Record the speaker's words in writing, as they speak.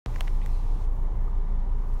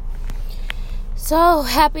So,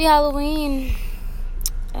 happy Halloween.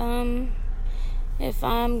 If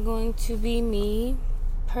I'm going to be me,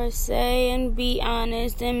 per se, and be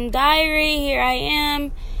honest, in diary, here I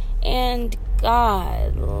am, and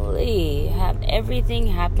godly, have everything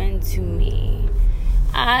happened to me.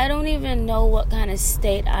 I don't even know what kind of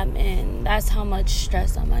state I'm in. That's how much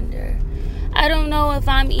stress I'm under. I don't know if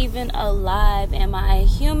I'm even alive. Am I a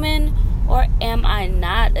human or am I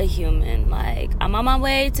not a human? Like, I'm on my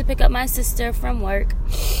way to pick up my sister from work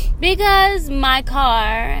because my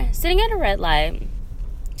car, sitting at a red light,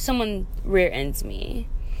 someone rear ends me.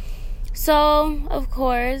 So, of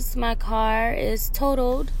course, my car is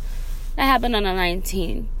totaled. That happened on the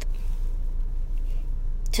 19th.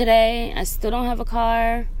 Today, I still don't have a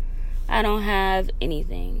car. I don't have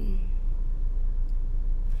anything.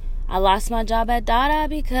 I lost my job at Dada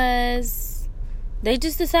because they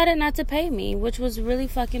just decided not to pay me, which was really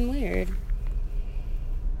fucking weird.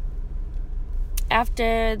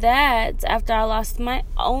 After that, after I lost my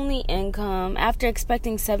only income, after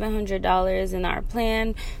expecting $700 and our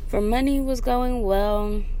plan for money was going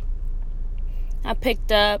well, I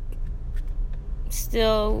picked up,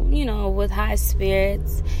 still, with high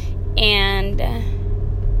spirits, and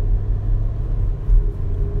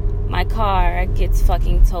my car gets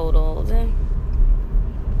fucking totaled.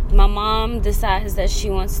 My mom decides that she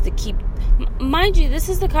wants to keep... Mind you, this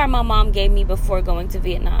is the car my mom gave me before going to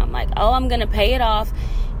Vietnam. Like, oh, I'm going to pay it off.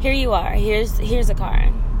 Here you are. Here's a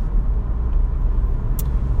car.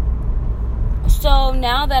 So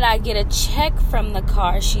now that I get a check from the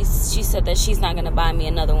car, she said that she's not going to buy me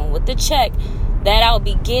another one. With the check that I'll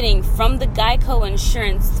be getting from the Geico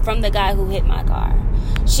insurance from the guy who hit my car,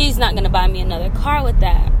 she's not going to buy me another car with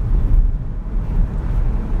that.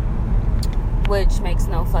 Which makes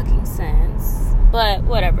no fucking sense. But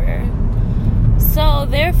whatever. So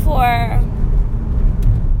therefore,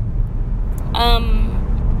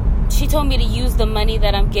 she told me to use the money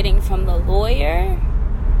that I'm getting from the lawyer.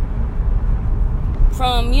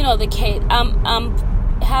 From, the case.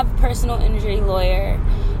 Have a personal injury lawyer.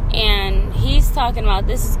 And he's talking about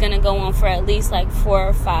this is going to go on for at least like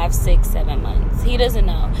 4, 5, 6, 7 months. He doesn't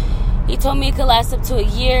know. He told me it could last up to a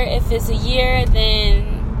year. If it's a year,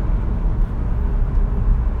 then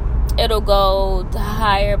it'll go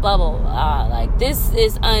higher, blah, blah, blah. Like, this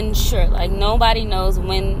is unsure. Like, nobody knows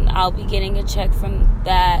when I'll be getting a check from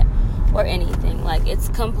that or anything. Like, it's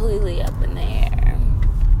completely up in the air.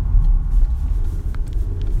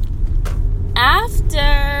 After,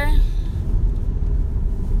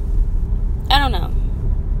 I don't know,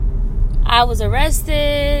 I was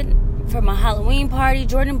arrested for my Halloween party.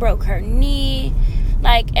 Jordan broke her knee.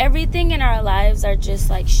 Like, everything in our lives are just,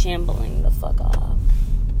 like, shambling the fuck off.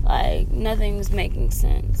 Like, nothing's making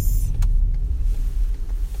sense.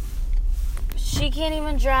 She can't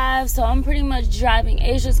even drive, so I'm pretty much driving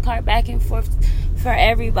Asia's car back and forth for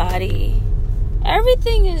everybody.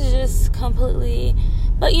 Everything is just completely...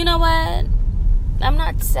 But you know what? I'm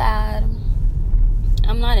not sad.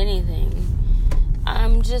 I'm not anything.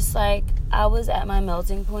 I'm just like, I was at my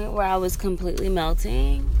melting point where I was completely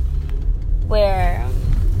melting. Where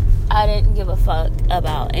I didn't give a fuck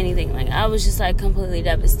about anything. Like, I was just, like, completely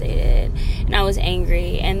devastated. And I was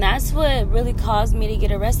angry. And that's what really caused me to get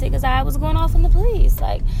arrested, because I was going off on the police.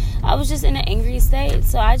 Like, I was just in an angry state.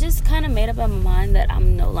 So I just kind of made up in my mind that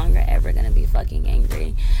I'm no longer ever going to be fucking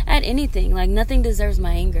angry at anything. Like, nothing deserves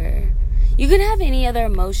my anger. You can have any other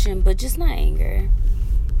emotion, but just not anger.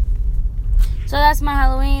 So that's my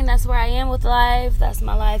Halloween. That's where I am with life. That's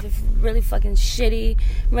my life. It's really fucking shitty.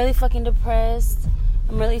 I'm really fucking depressed.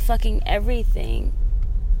 I'm really fucking everything.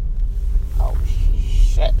 Oh,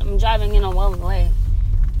 shit. I'm driving in a one way.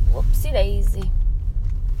 Whoopsie daisy.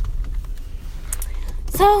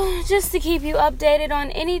 So, just to keep you updated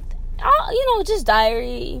on just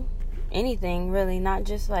diary. Anything, really. Not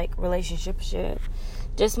just, like, relationship shit.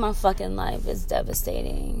 Just my fucking life is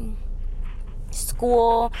devastating.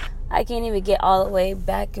 School, I can't even get all the way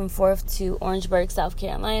back and forth to Orangeburg, South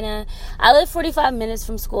Carolina. I live 45 minutes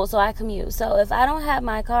from school, so I commute. So if I don't have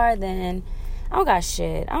my car, then I don't got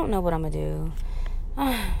shit. I don't know what I'm gonna do.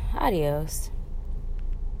 Adios.